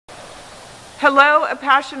Hello,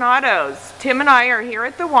 Appassionatos. Tim and I are here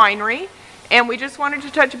at the winery, and we just wanted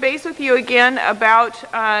to touch base with you again about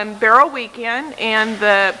Barrel Weekend and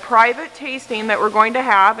the private tasting that we're going to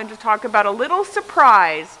have, and to talk about a little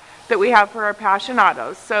surprise that we have for our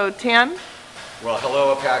Appassionatos. So, Tim? Well,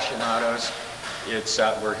 hello, Appassionatos.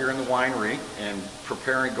 We're here in the winery and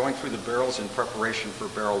going through the barrels in preparation for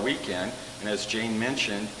Barrel Weekend. And as Jane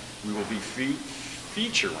mentioned, we will be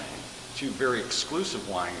featuring two very exclusive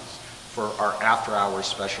wines for our after-hours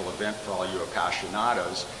special event for all you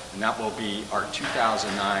Appassionatos, and that will be our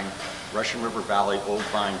 2009 Russian River Valley Old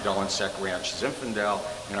Vine Dull and Sec Ranch Zinfandel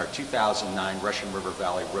and our 2009 Russian River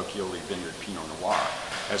Valley Rocchioli Vineyard Pinot Noir.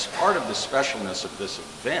 As part of the specialness of this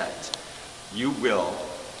event, you will,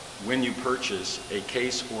 when you purchase a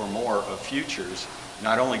case or more of futures,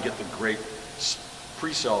 not only get the great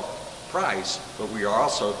pre-sale price, but we are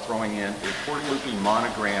also throwing in a Portalupi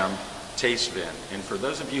monogram Tastevin. And for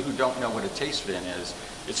those of you who don't know what a Tastevin is,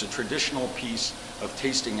 it's a traditional piece of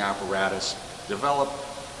tasting apparatus developed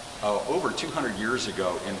over 200 years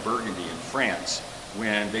ago in Burgundy in France,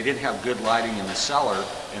 when they didn't have good lighting in the cellar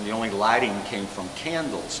and the only lighting came from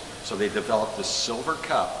candles. So they developed this silver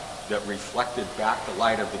cup that reflected back the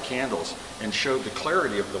light of the candles and showed the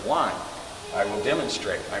clarity of the wine. I will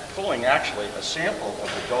demonstrate. I'm pulling actually a sample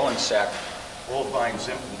of the Dull and Sec Old Vine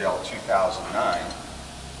Zinfandel 2009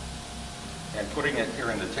 and putting it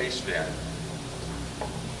here in the Tastevin.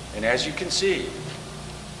 And as you can see,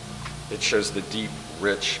 it shows the deep,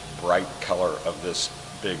 rich, bright color of this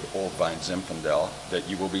big Old Vine Zinfandel that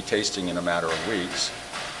you will be tasting in a matter of weeks.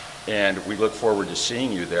 And we look forward to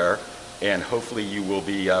seeing you there, and hopefully you will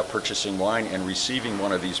be purchasing wine and receiving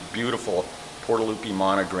one of these beautiful Portalupi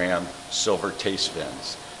monogram silver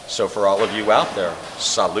Tastevins. So for all of you out there,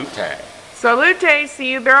 salute. Salute,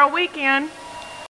 see you Barrel Weekend.